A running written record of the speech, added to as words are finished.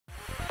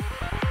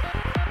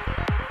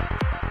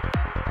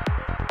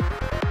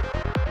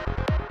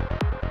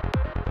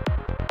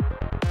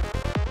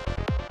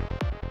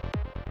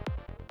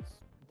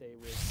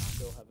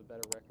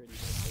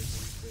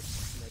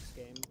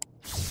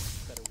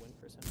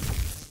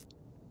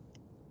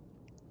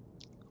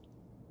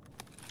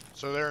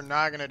So they're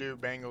not gonna do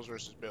Bengals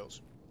versus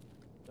Bills.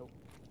 Nope.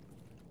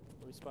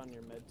 Respawn in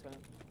your med tent.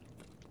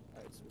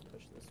 Alright, so we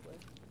push this way.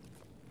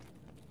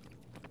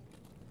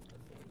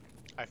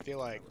 I feel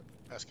like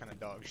that's kind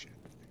of dog shit.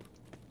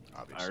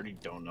 Obviously. I already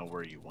don't know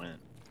where you went.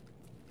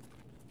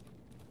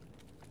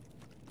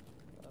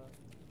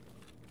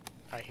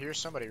 I hear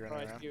somebody Oh, running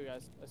I around. see you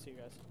guys. I see you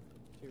guys.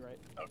 To your right.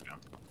 Okay.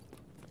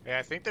 Yeah,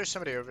 I think there's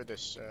somebody over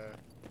this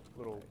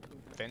little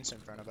fence in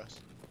front of us.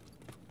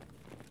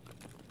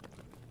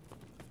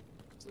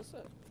 Is this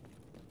it?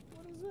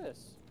 What is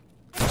this?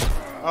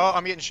 Oh,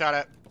 I'm getting shot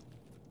at.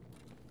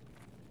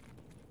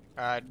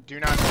 Do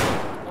not.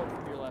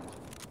 Oh, to your left.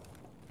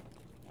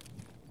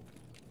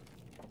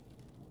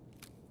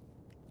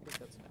 I think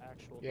that's an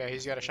actual. Yeah,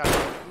 he's got a shot.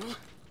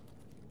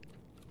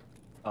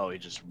 Oh, he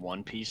just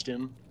one-pieced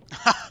him?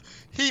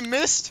 He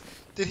missed.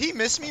 Did he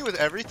miss me with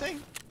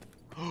everything?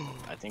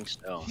 I think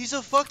so. He's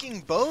a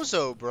fucking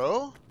bozo,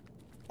 bro.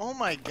 Oh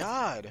my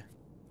god.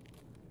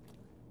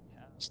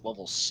 It's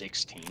level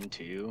 16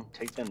 too.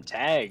 Take them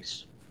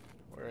tags.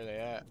 Where are they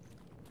at?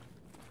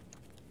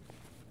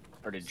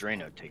 Or did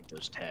Drano take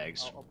those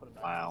tags? I'll put him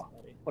back Wow.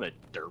 on his body. What a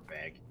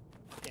dirtbag.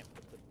 Can't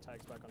put the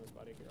tags back on his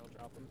body here. I'll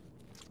drop him.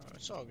 Oh,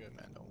 it's all good,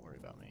 man. Don't worry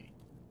about me.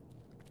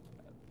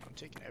 I'm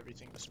taking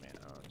everything this man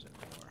owns and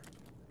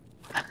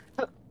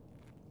more.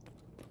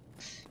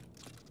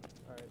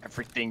 Alright.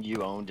 Everything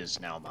you owned is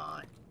now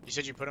mine. You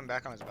said you put him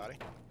back on his body?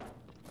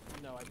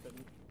 No, I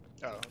couldn't.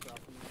 Oh. I'll drop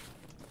him.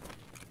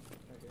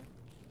 Right here.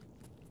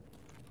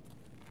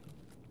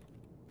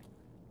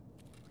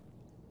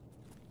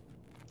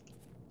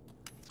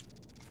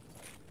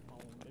 Oh,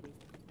 maybe.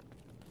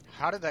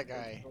 How did that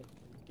guy?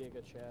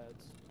 Giga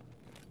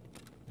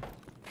Chads.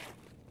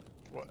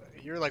 What,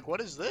 you're like,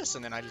 what is this?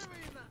 And then I just.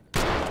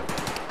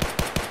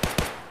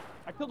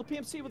 I killed a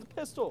PMC with a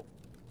pistol.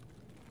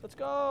 Let's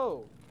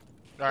go.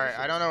 All right,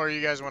 I don't know where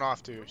you guys went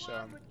off to, so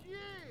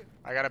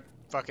I got a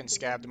fucking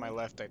scab to my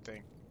left, I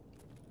think.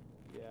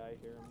 Yeah, I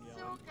hear him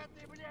yelling.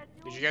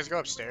 Did you guys go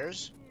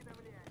upstairs?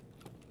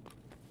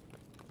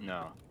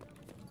 No.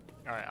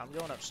 All right, I'm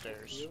going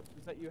upstairs.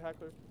 Is that you,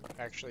 Hackler?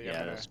 Actually,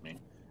 Yeah, that's me.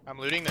 I'm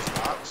looting this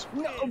box.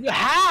 No,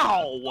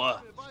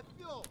 how?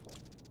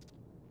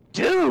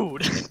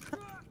 Dude!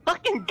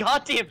 Fucking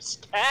goddamn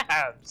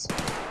scabs!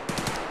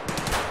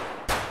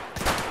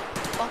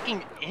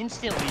 Fucking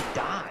instantly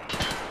died.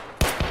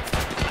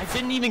 I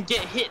didn't even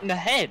get hit in the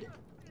head.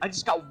 I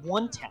just got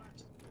one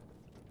tapped.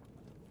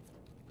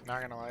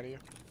 Not gonna lie to you.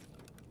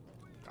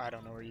 I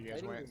don't know where you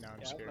guys Fighting went. this Now I'm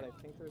scout, scared. But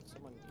I think there's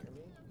someone near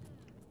me.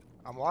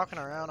 I'm walking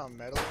around on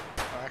metal.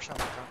 Oh, actually,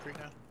 I'm on concrete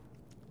now.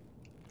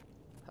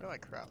 How do I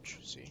crouch?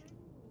 See.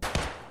 My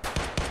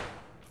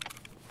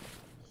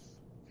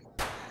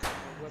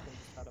weapon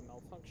just had a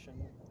malfunction.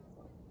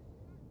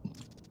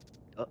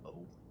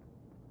 Uh-oh.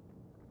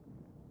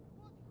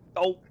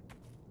 Oh!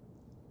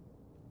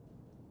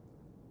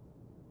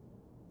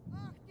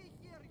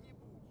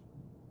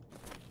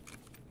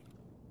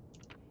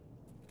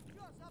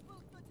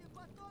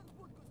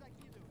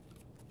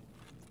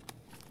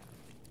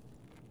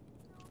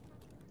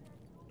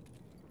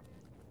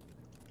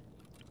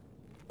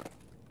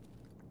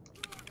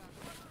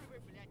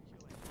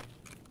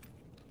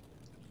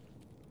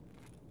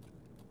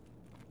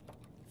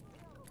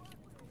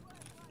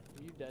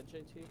 Are you dead,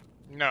 JT?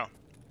 No.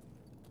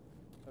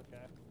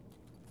 Okay.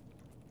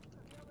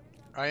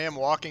 I am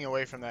walking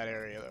away from that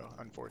area, though,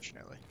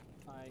 unfortunately.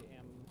 I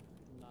am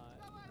not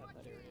at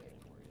that area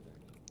anymore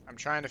either. I'm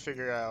trying to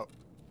figure out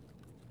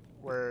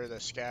where the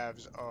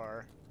scavs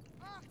are.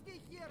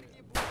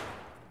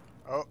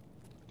 Oh,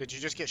 did you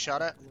just get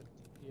shot at?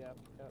 Yep.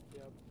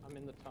 I'm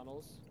in the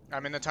tunnels.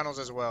 I'm in the tunnels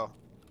as well.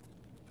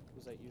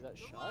 Was that you that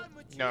shot?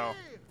 No.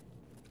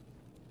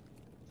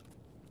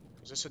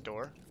 Is this a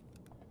door?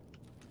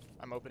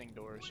 I'm opening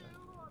doors.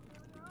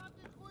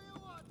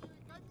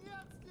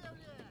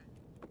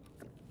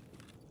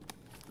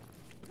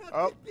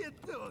 Oh.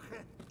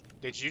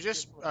 Did you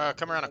just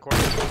come around a corner?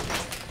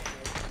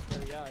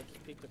 Yeah, I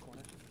just peeked the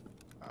corner.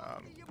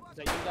 Is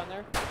that you down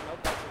there? Nope,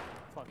 that's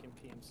a fucking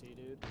PMC,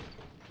 dude.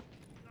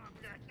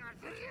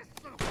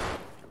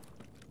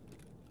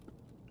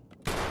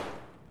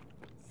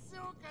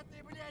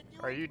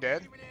 Are you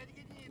dead?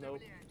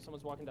 Nope.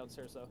 Someone's walking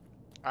downstairs though.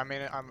 I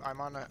mean,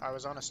 I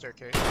was on a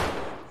staircase.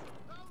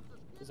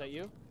 Is that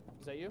you?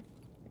 Is that you?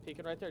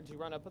 Peeking right there. Did you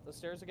run up the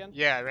stairs again?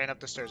 Yeah, I ran up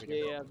the stairs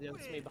again. Yeah,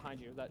 that's me behind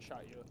you. That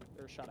shot you,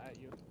 or shot at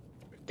you.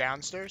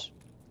 Downstairs?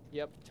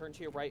 Yep. Turn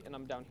to your right, and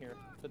I'm down here.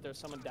 But there's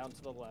someone down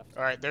to the left.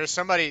 All right, there's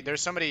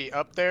somebody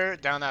up there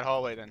down that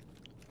hallway then.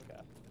 Okay.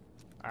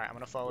 All right, I'm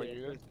gonna follow Yeah,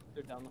 you then.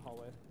 they're down the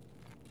hallway.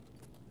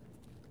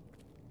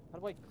 How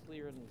do I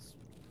clear this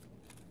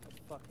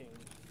fucking?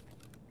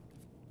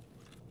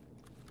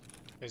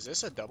 Is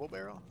this a double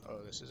barrel? Oh,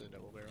 this is a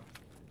double barrel.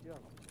 You have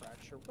a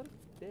fracture. What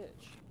a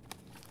bitch.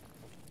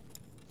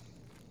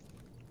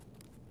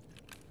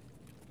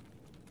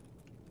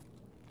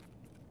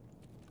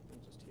 I'm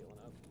just healing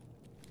up.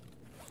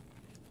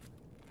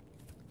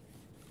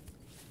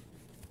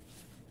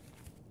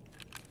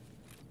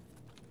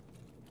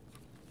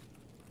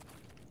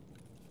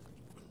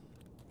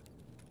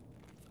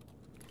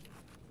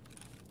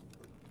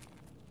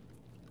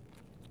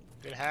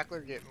 Did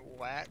Hackler get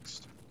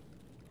waxed?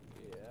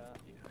 Yeah,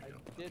 I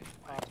did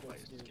pop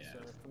this dude, so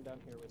come down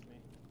here with me.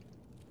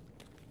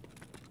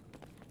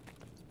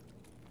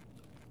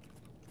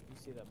 You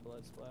see that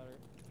blood splatter?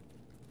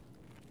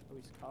 Oh,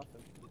 he's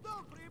coughing.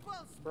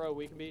 Bro,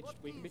 we can be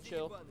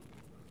chill.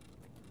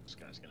 This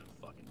guy's gonna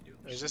fucking do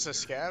it. Is this a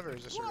scav or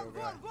is this a real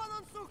guy?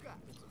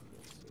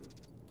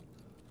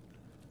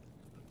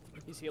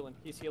 He's healing.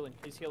 He's healing.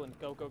 He's healing.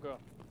 Go, go, go.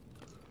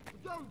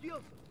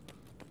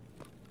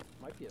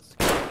 Might be a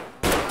scav.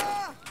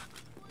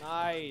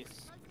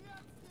 Nice.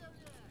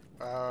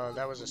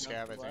 That was a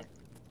scav, I think.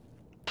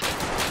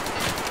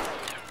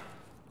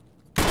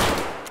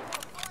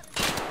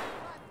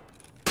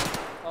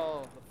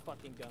 Oh, the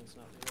fucking gun's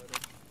not reloaded.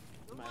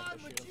 I might have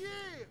to shoot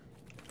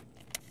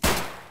him.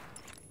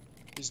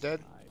 He's dead.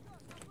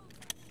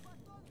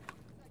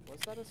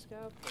 Was that a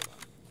scav? Hold on.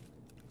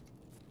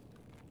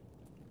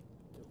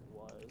 It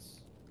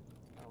was.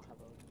 I don't have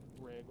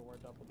a rig or a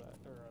double that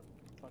or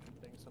a fucking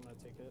thing, so I'm gonna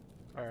take it.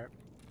 Alright.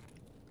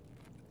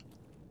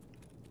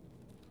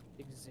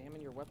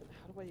 Examine your weapon.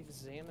 How do I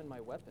examine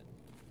my weapon?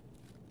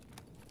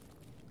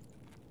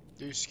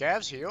 Do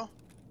scavs heal?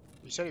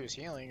 You said he was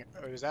healing.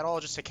 Or is that all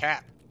just a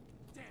cap?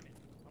 Damn it,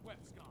 my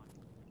weapon's gone.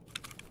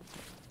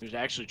 He was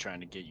actually trying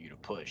to get you to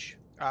push.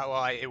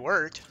 Well, it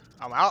worked.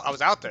 I'm out. I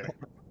was out there.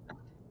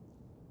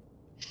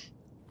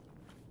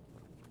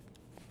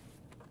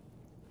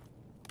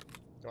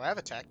 Do I have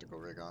a tactical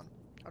rig on?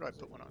 How do I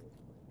put one on?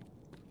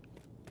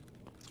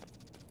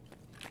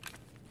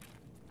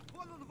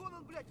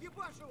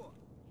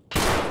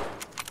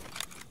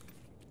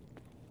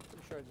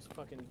 Pretty sure I just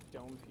fucking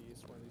dome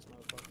pieced one of these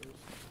motherfuckers.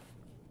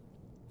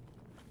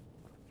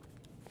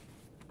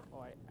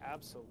 Oh, I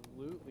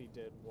absolutely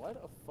did. What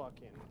a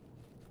fucking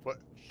What?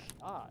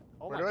 shot.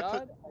 Oh Where my do I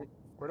god.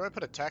 Where do I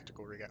put a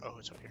tactical rig at? Oh,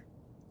 it's up here.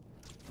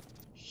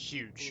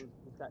 Huge.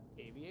 Is that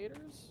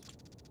aviators?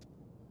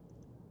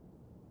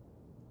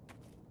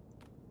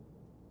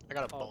 I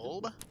got a Oh,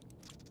 bulb.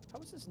 How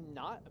is this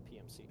not a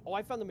PMC? Oh,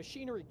 I found the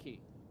machinery key.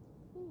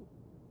 Ooh.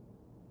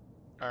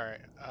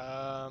 Alright,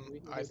 We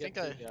can go I get think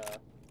the,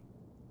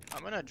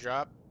 I'm gonna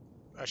drop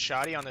a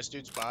shotty on this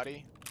dude's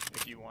body,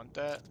 if you want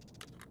that.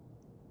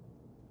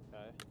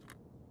 Okay.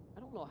 I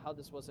don't know how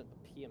this wasn't a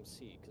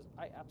PMC, because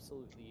I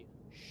absolutely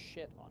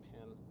shit on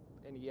him.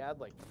 And he had,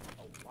 like,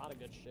 a lot of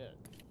good shit.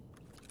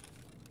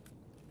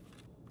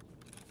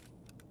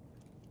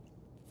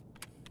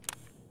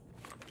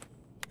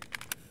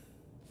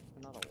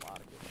 Not a lot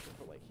of good shit,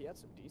 but, like, he had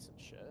some decent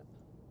shit.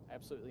 I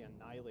absolutely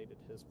annihilated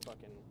his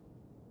fucking...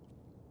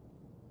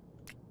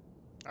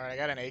 Alright, I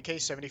got an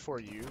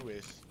AK-74U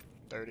with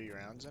 30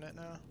 rounds in it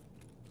now.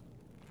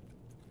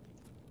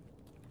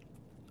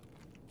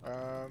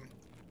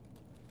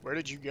 Where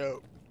did you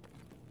go?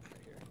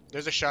 Right here.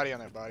 There's a shotty on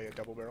that body, a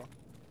double barrel.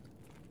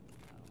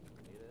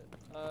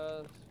 I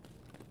don't need it.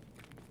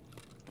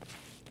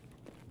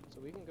 So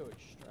we can go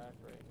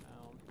extract right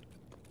now.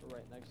 We're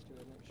right next to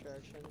an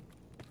extraction.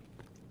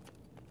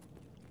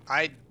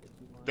 I If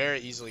you want. very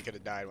easily could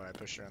have died when I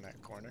pushed around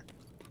that corner.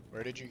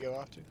 Where did you go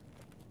off to?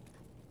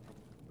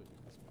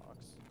 This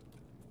box.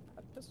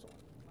 A pistol.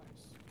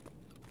 Nice.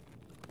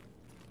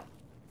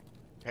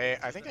 Hey,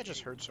 I think I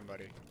just heard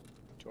somebody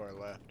to our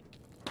left.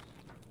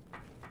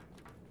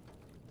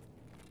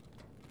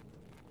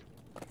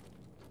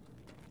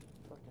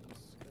 Fucking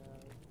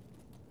scav.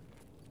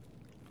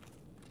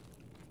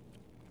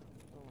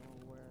 Don't know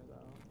where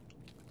though.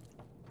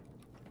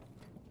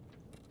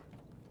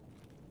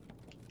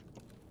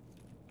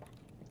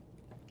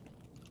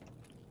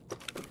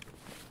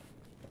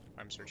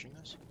 I'm searching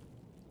this.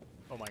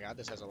 Oh my god,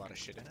 this has a lot of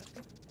shit in it.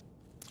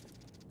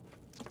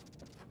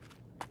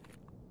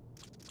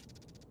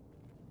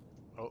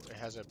 Oh, it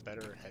has a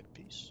better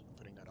headpiece. I'm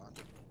putting that on.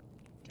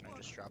 Can I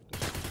just drop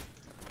this?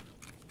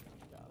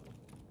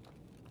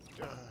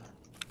 Got him.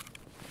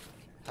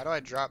 How do I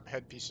drop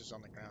headpieces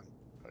on the ground?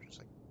 Oh, just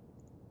like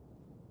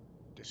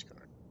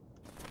discard.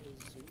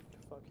 Is Zoot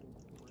fucking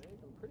rig?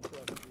 I'm pretty sure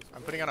I can use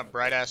I'm putting on a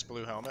bright ass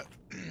blue helmet.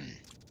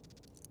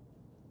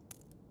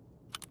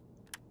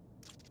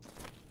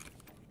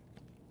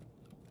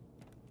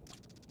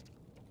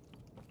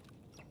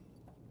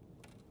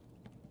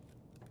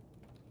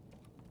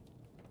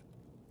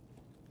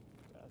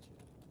 Gotcha.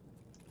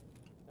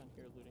 Down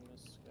here looting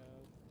this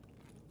scav.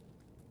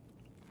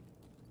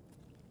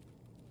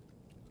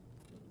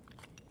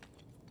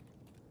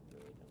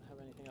 Really don't have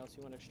anything else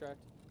you want to extract?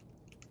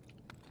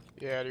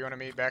 Yeah, do you want to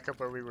meet back up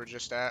where we were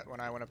just at when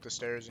I went up the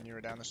stairs and you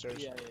were down the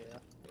stairs? Yeah.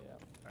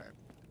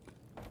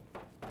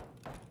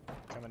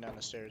 Coming down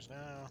the stairs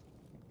now.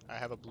 I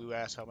have a blue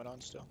ass helmet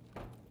on still.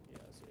 Yeah,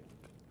 I see.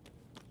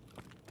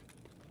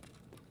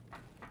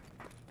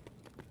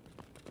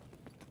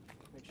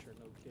 Make sure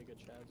no Giga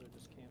Chads are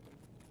just camping.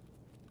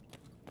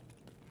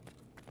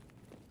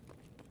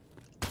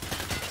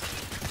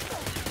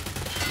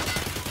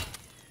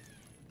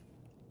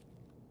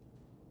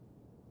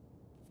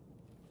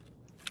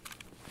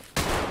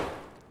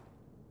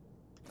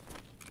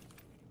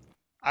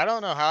 I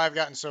don't know how I've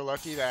gotten so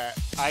lucky that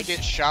I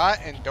get shot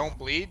and don't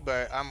bleed,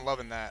 but I'm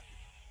loving that.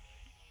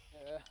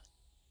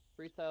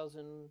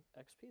 3,000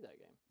 XP that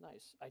game.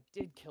 Nice. I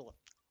did kill him.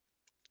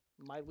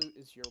 My loot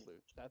is your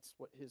loot. That's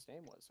what his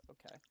name was.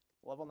 Okay.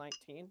 Level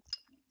 19.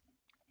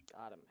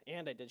 Got him.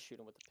 And I did shoot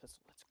him with the pistol.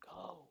 Let's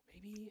go,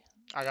 baby.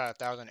 I got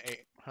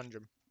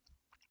 1,800.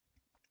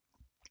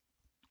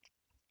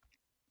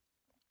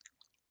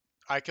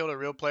 I killed a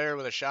real player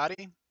with a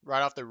shotty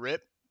right off the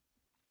rip.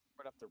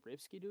 Right off the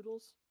Ripsky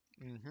Doodles.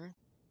 Mm-hmm.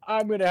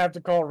 I'm gonna have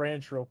to call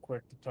Ranch real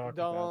quick to talk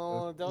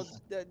about Don't.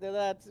 this.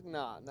 That's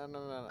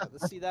no.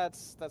 See,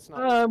 that's not.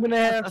 I'm gonna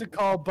have to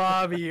call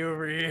Bobby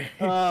over here.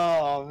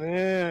 Oh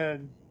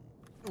man.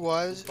 Are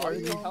Are you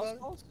you going, house bud?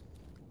 calls?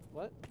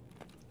 What?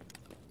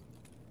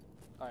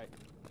 All right.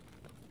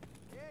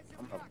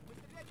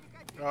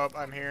 Oh,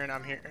 I'm hearing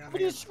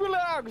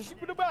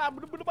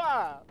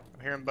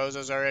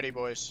bozos already,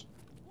 boys.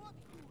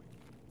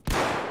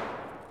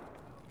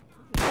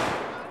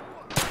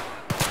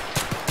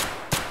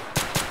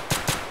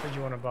 Did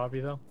you want a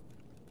Bobby though?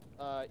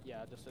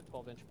 Yeah, just a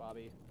 12-inch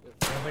Bobby. With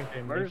I don't think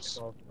they make Where's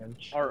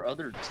 12-inch. our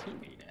other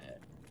teammate at?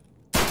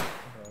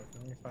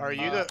 Are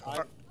you the?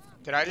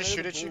 Did I just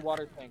shoot at blue you?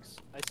 water tanks.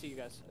 I see you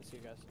guys.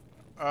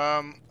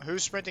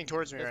 Who's sprinting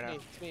towards me It's right now?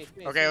 it's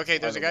me, Okay, okay.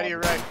 There's a guy to your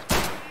right.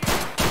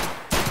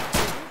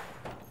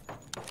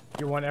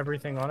 You want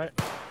everything on it?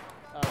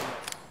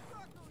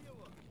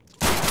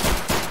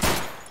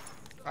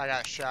 I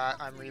got shot.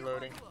 I'm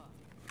reloading.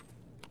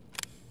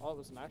 Oh, it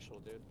was an actual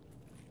dude.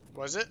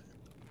 Was it?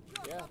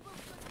 Yeah.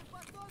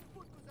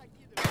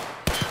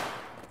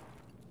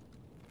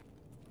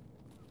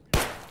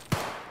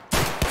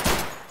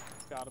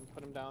 Got him.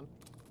 Put him down.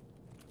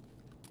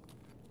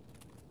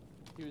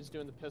 He was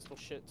doing the pistol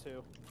shit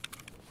too.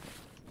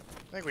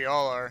 I think we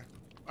all are.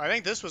 I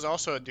think this was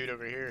also a dude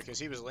over here because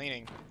he was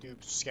leaning. Do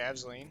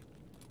scavs lean?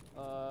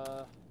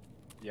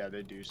 Yeah,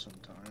 they do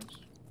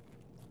sometimes.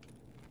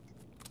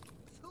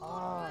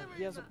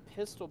 He has a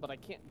pistol, but I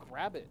can't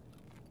grab it.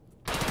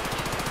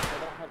 I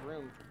don't have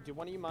room. Do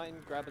one of you mind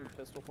grabbing the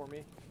pistol for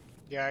me?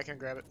 Yeah, I can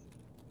grab it.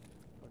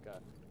 Okay.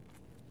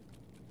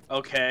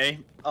 Okay.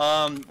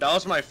 That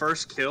was my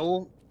first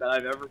kill that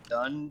I've ever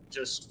done.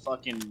 Just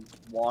fucking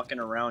walking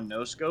around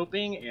no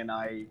scoping, and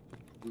I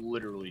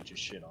literally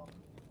just shit on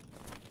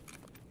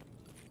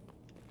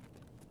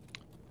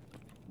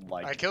him.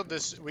 Like,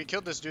 We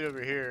killed this dude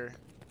over here.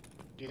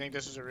 Do you think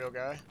this is a real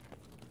guy?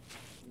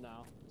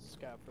 No,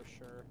 scav for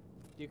sure.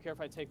 Do you care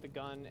if I take the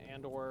gun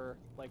and or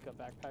like a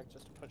backpack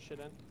just to put shit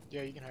in?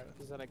 Yeah, you can have it.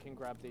 Because then I can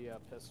grab the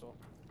pistol.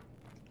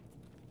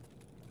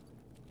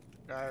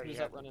 Alright, Who's yeah.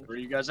 that running? where are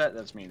you guys at?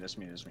 That's me. That's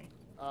me. That's me.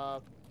 Right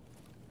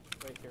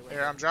here. Right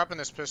Here, I'm dropping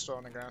this pistol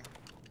on the ground.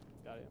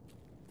 Got it.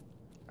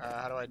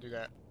 How do I do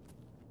that?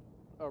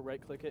 Oh,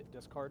 right click it,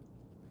 discard.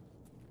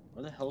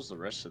 Where the hell's the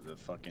rest of the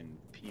fucking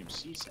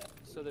PMCs at?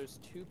 So there's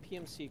 2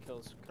 PMC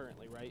kills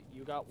currently, right?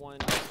 You got one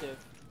active.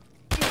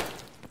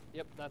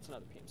 Yep, that's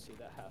another PMC.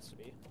 That has to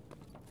be.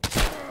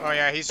 Oh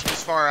yeah, he's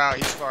far out.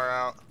 He's far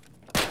out.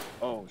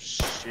 Oh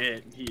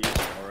shit, he is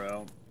far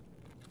out.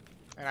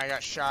 And I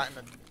got shot in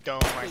the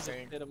dome, I We just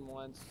think. hit him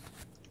once.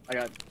 I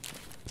got.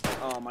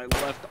 Oh, my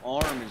left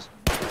arm is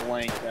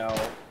blanked out.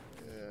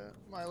 Yeah,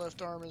 my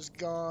left arm is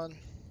gone.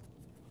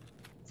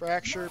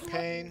 Fracture,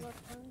 pain,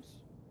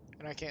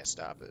 and I can't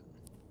stop it.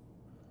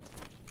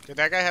 Did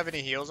that guy have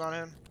any heals on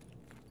him?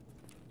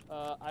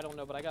 I don't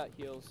know, but I got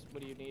heals.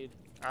 What do you need?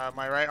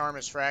 My right arm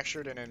is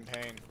fractured and in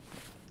pain.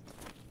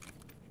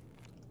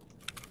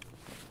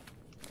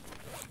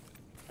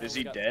 Is We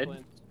he got dead?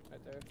 Clint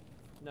right there.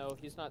 No,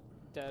 he's not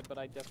dead, but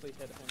I definitely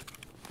hit him.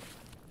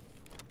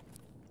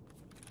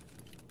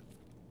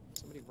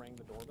 Somebody rang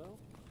the doorbell?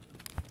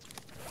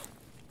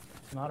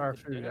 It's not our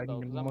food. I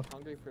can I'm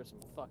hungry for some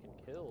fucking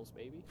kills,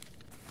 baby.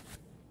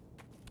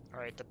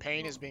 Alright, the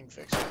pain is being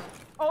fixed.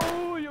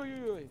 Oh, yo.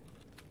 Where's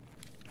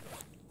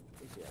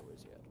he at?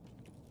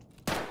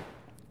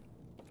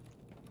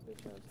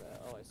 Bitch, how's that?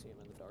 Oh, I see him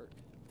in the dark.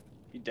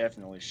 He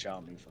definitely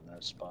shot me from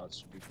that spot,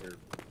 so be careful.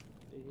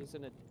 He's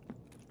in a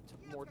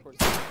more towards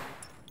the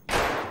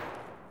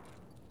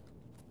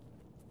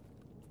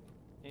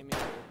aiming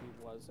where he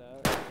was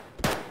at.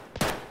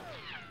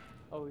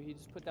 Oh, he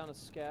just put down a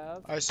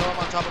scav. I saw him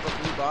on top of a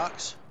blue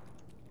box.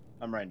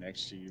 I'm right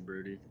next to you,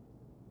 Brody.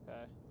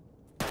 Okay.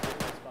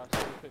 This box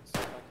really quick, see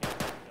if I can't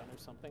get a gun or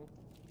something.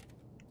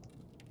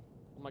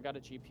 Oh my god, a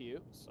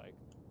GPU? Psych.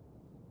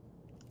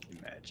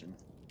 Imagine.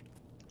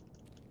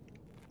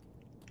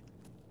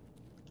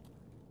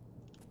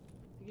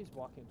 I think he's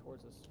walking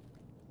towards us.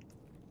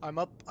 I'm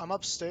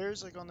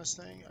upstairs, like on this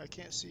thing. I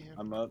can't see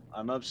him.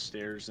 I'm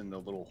upstairs in the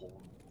little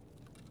hole.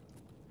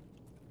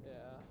 Yeah,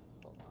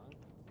 hold on.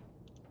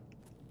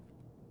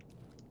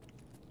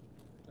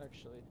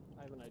 Actually,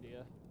 I have an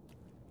idea.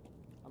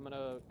 I'm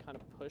gonna kind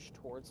of push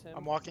towards him.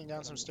 I'm walking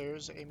down some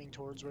stairs, aiming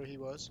towards where he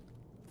was.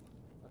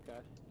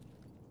 Okay.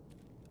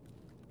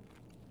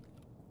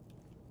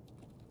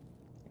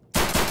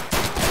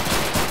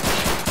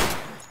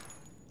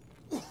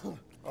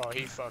 Oh,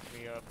 he fucked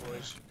me up,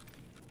 boys.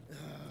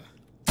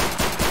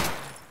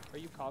 Are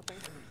you coughing?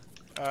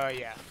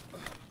 Yeah,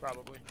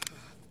 probably.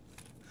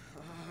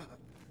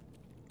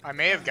 I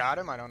may have got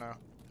him. I don't know.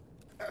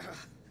 I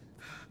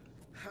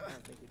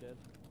don't think you did.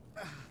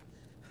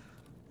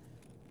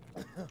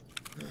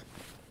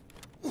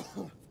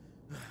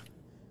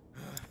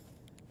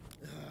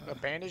 A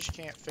bandage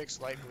can't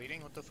fix light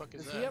bleeding. What the fuck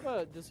is Does that? he have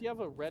a Does he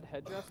have a red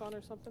headdress on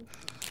or something?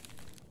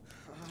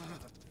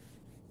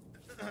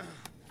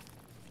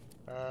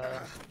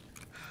 I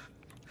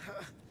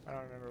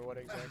don't remember what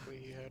exactly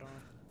he had on.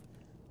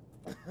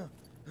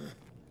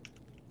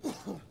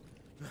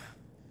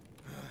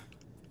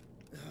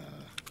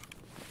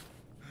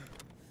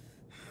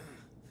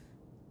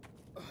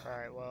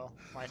 Alright, well,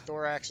 my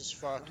thorax is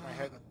fucked, my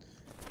head...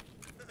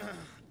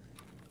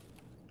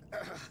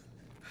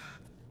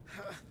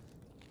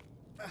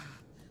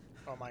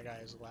 Oh, my guy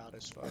is loud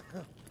as fuck.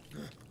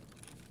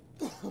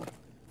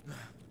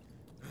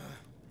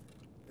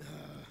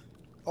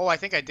 Oh, I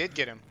think I did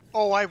get him.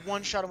 Oh, I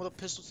one-shot him with a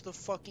pistol to the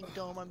fucking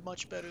dome. I'm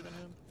much better than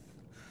him.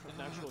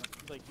 An actual,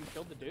 like, you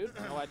killed the dude?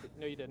 No,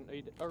 no, you didn't. No,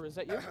 you or is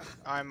that you?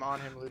 I'm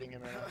on him, looting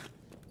him right now.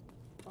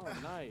 Oh,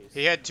 nice.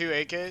 He had 2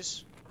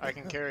 AKs. I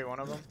can carry one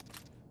of them.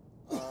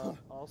 I'll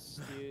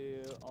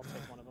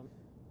take one of them.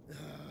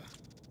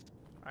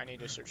 I need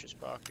to search his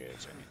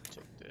pockets. I need to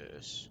take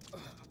this.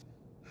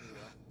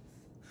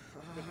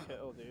 Good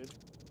kill, dude.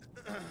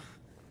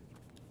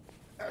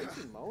 Why is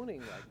he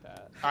moaning like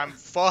that? I'm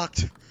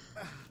fucked.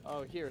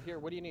 Oh, here.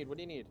 What do you need? I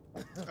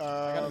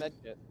got a med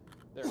kit.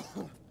 There.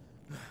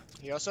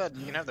 He also had,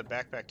 you can have the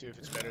backpack too if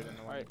it's better than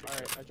the one.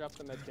 Alright, I dropped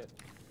the med kit.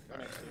 Right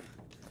next to you.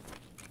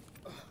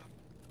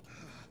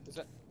 Is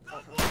that...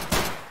 Oh.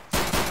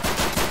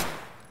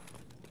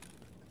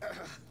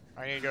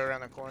 I need to go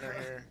around the corner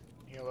here.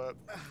 Heal up.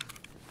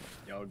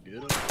 Y'all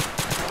good?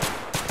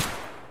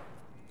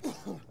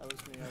 That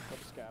was me, I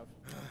killed a scav.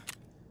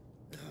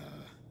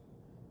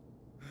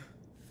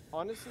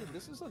 Honestly,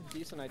 this is a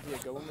decent idea.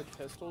 Go in with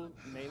pistol,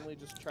 mainly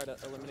just try to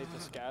eliminate the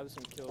scavs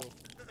and kill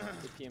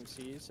the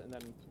PMCs, and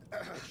then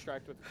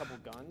extract with a couple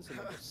guns, and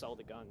then just sell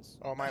the guns.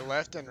 Oh, my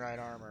left and right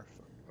arm are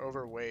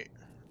overweight.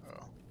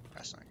 Oh,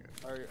 that's not good.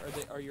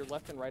 Are your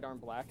left and right arm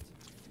blacked?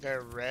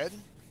 They're red,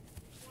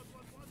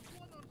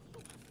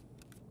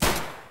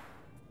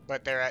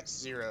 but they're at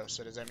 0.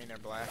 So does that mean they're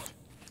blacked?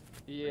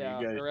 Yeah,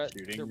 they're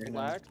they're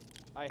black.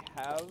 I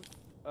have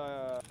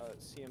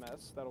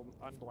CMS that'll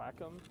unblack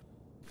them,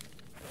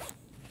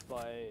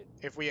 but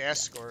if we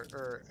escort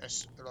or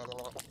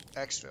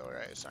exfil,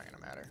 right, it's not gonna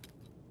matter.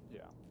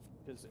 Yeah,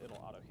 because it'll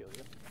auto heal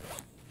you.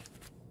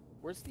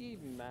 Where's the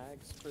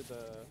mags for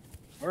the?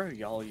 Where are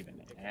y'all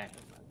even at?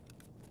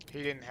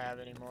 He didn't have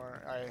any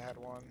more. I had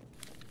one.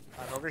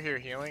 I'm over here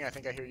healing. I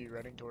think I hear you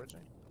running towards me.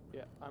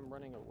 Yeah, I'm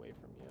running away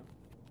from you.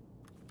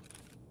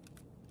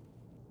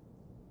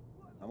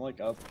 I'm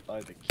like up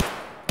by the.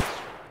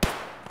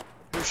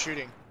 Who's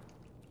shooting?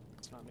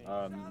 It's not me.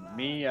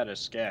 Me at a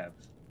scab.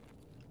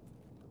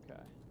 Okay.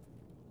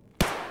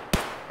 Oh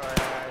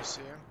yeah, I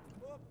see him.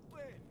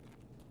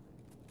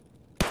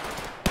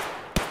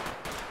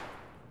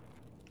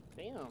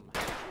 Damn, how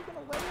are you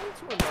gonna lay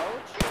into him, bro?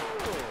 Chill.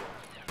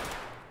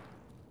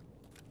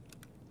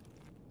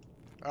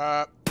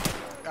 I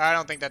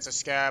don't think that's a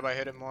scab. I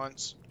hit him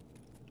once.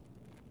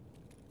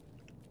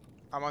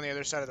 I'm on the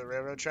other side of the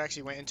railroad tracks.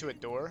 He went into a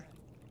door.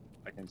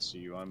 I can see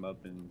you. I'm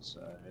up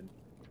inside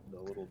the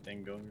little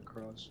thing going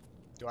across.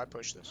 Do I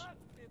push this?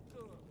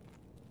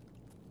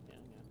 Yeah.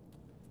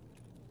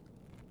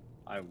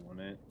 I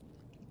want it.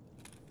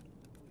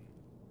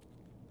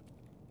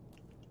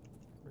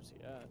 Where's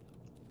he at?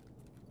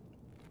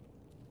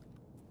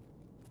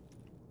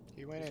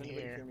 He went in Does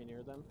anybody here. hear me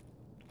near them?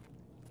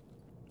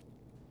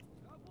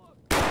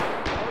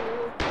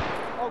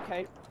 Oh,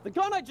 okay. The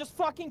gun I just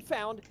fucking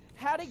found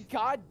had a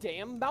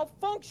goddamn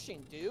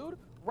malfunction, dude.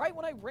 Right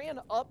when I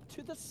ran up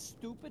to the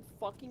stupid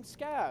fucking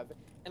scav,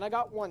 and I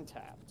got one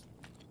tapped.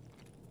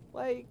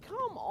 Like,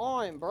 come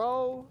on,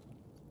 bro.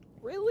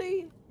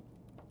 Really?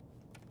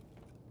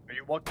 Are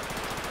you walking?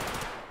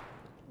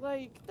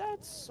 Like,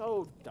 that's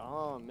so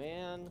dumb,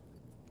 man.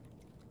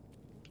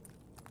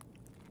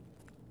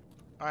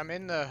 I'm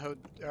in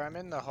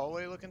the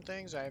hallway looking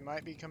things. I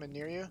might be coming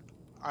near you.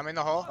 I'm in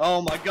the hall.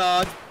 Oh my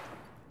god!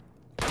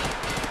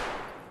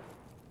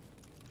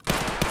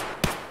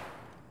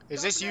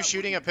 Is this you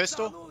shooting a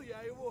pistol?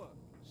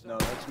 No,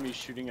 that's me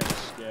shooting at a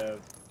scav.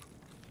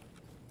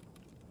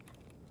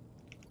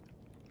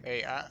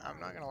 Hey, I'm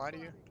not gonna lie to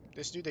you.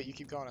 This dude that you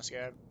keep calling a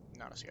scab,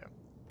 not a scab.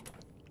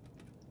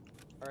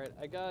 Alright,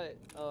 I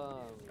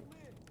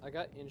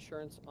got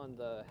insurance on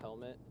the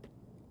helmet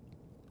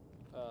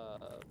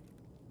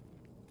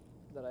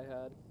that I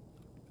had.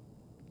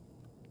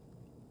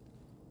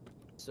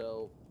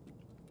 So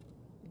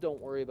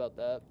don't worry about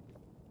that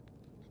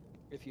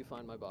if you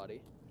find my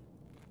body.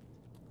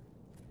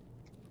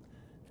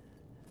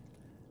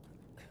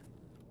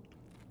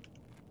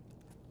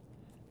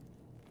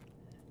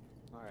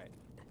 Alright.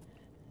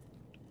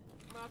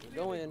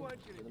 Go in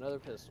with another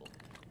pistol.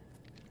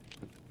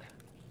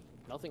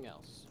 Nothing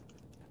else.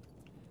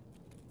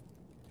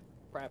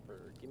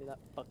 Prapper, give me that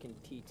fucking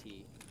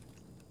TT.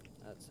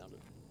 That sounded...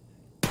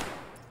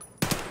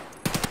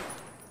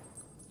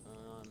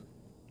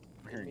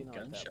 hearing Maybe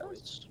not that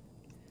gunshots.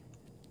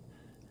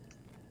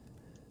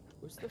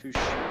 Who's the Too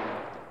sure.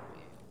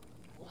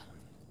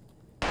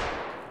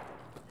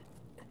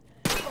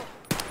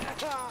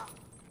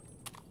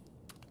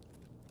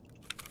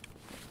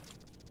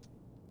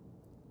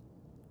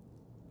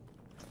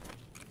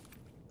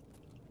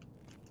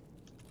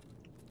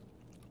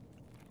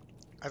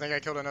 I think I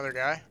killed another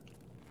guy.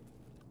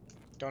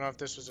 Don't know if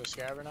this was a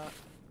scav or not.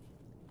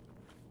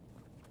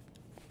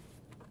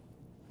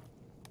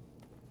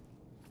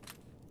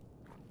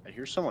 I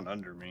hear someone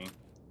under me.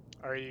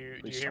 Are you?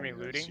 Do Please you hear tell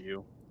me that's looting?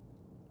 you.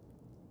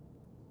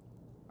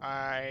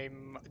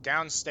 I'm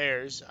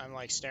downstairs. I'm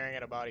like staring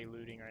at a body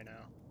looting right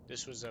now.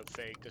 This was a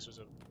fake. This was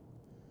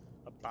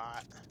a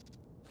bot.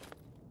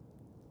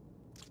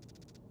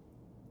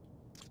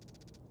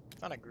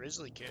 Found a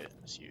grizzly kit.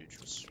 That's huge.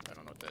 I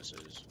don't know what this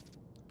is.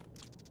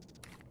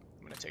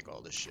 I'm gonna take all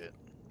this shit.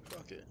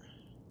 Fuck it.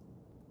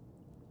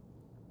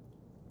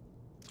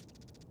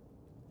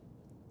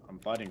 I'm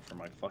fighting for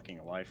my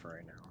fucking life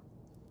right now.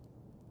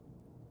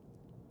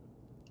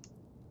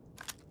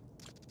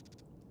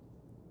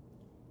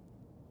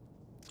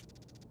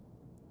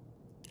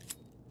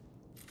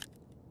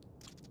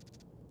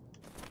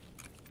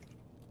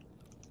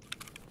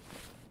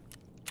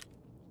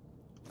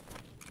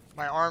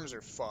 My arms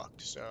are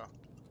fucked, so.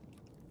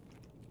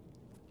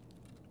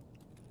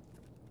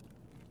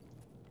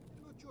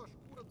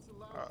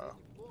 Uh-oh.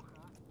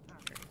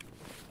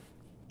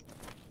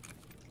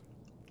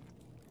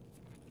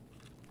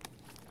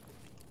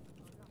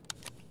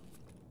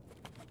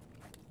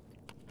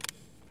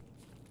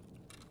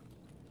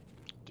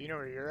 Do you know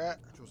where you're at?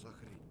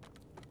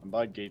 I'm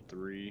by gate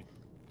 3.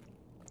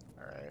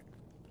 Alright.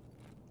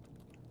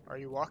 Are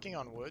you walking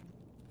on wood?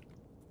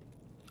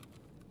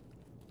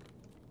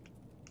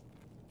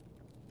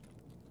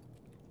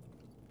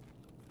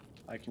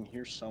 I can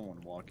hear someone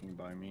walking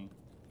by me.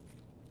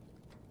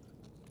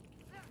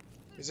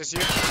 Is this you?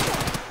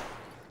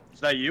 Is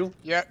that you?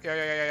 Yeah.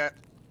 Okay,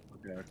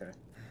 okay.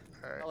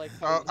 Alright. like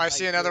how Oh, you I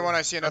see type another your- one.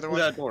 I see another Go one.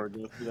 through that door.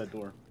 Go through that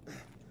door.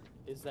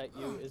 Is that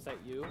you? Is that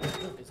you?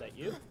 Is that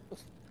you?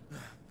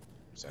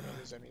 Is that me?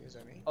 Is that me? Is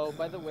that me? Oh,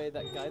 by the way,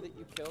 that guy that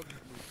you killed.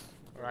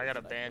 Oh, I got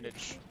a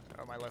bandage.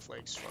 Oh, my left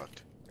leg's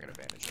fucked. I got a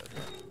bandage.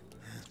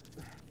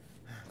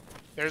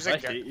 There's a I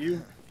guy. hit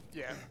you?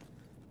 Yeah. In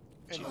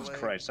the Jesus leg.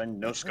 Christ, I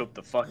no-scoped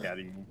the fuck out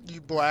of you.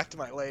 You blacked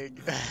my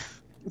leg.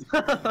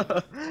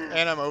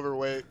 And I'm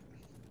overweight.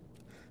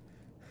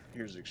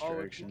 Here's Oh, if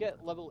extraction. you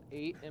get level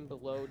 8 and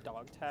below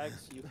dog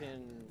tags, you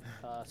can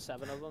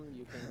 7 of them.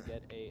 You can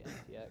get a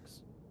NTX.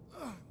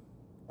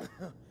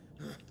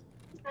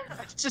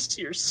 I just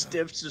hear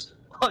Stips just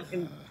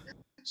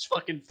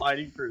fucking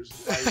fighting for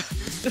his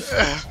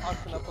life.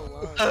 Talking up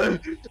alone.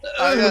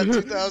 I got You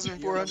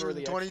 2,422 remember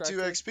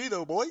the XP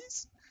though,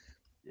 boys.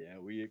 Yeah,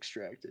 we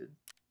extracted.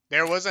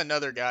 There was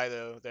another guy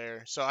though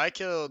there, so I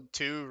killed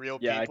 2 real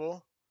Yeah,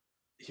 people,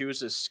 He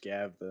was a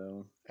scav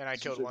though. and I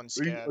So killed he's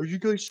 1 like, scav. Are you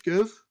guys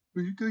scav?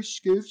 Are you guys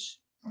scavs?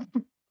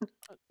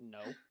 No.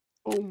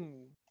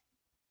 Boom.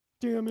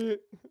 Damn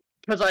it.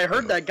 Because I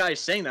heard that guy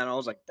saying that, and I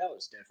was like, that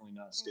was definitely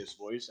not Stiff's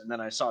voice. And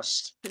then I saw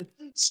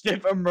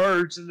Stiff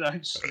emerge, and I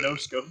just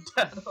no-scoped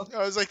at him. I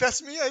was like,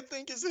 "That's me, I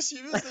think. Is this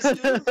you? Is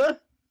this you?"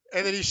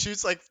 And then he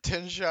shoots like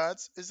 10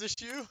 shots. Is this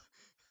you?